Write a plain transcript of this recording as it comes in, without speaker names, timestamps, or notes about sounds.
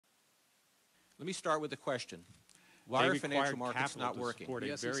Let me start with a question. Why are financial markets not working?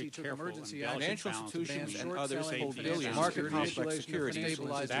 The SEC took emergency action. Financial institutions and others hold selling, billions market in complex securities.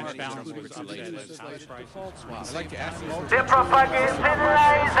 That balance was related. I'd like to ask you they're propagating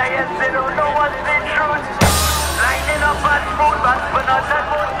lies, I guess they don't know what's the truth. Lining up on food banks, but not that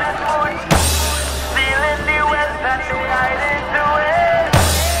much is food. Stealing the wealth and they hide into it.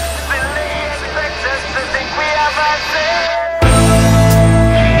 Still they expect us to think we have a say.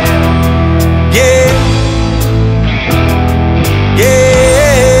 Yeah.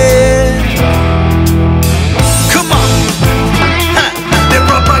 Yeah. Come on. They're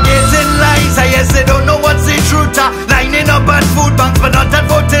propagating lies, I guess they don't know what's the truth. Lining up at food banks, but not at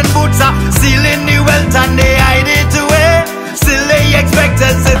voting booths. Stealing the wealth and they hide it away. Still they expect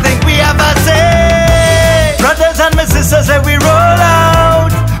us to think we have a say. Brothers and my sisters, let we roll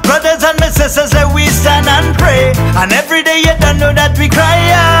out. Brothers and my sisters, let we stand and pray. And every day you don't know that we cry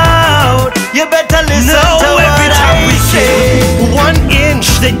out. You better listen to every what time we say. 1 inch,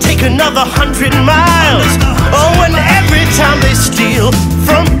 they take another 100 miles. Oh, and every time they steal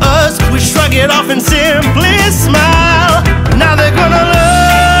from us, we shrug it off and simply smile. Now they're gonna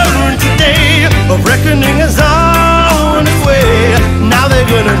learn today, a reckoning is on its way. Now they're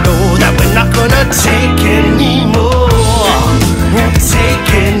gonna know that we're not gonna take anymore. Won't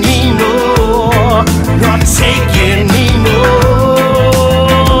take anymore. Not take anymore.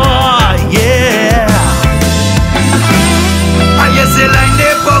 Yeah. And yes, they line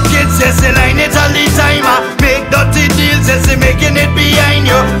their pockets, yes, they line it all the time. Make dirty deals, yes, they making it behind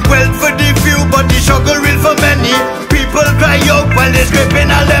you. Wealth for the few, but the struggle real for many. People cry out while they're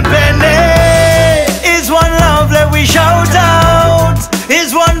scraping all them penny. Is one love, let we shout out.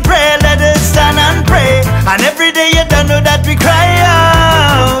 Is one prayer, let us stand and pray. And every day you don't know that we cry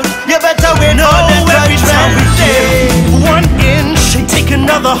out. You better wait for the every time we give 1 inch, they take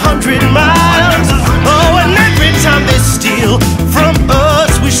another 100 miles. Oh, and every time they steal from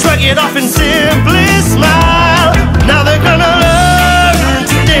us, we shrug it off and simply smile. Now they're gonna learn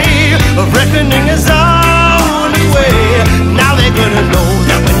today, a reckoning is on its way. Now they're gonna know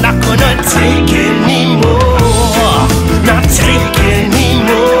that we're not gonna take anymore. Not take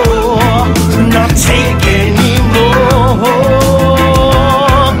anymore. Not take anymore.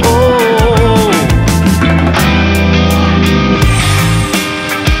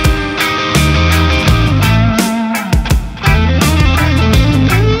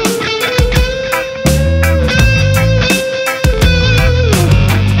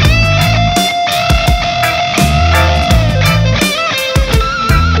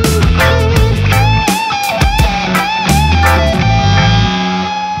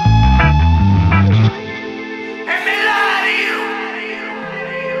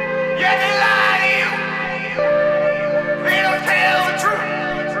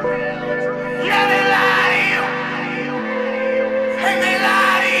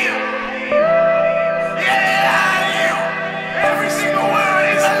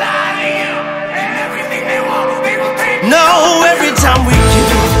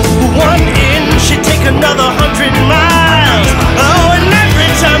 Another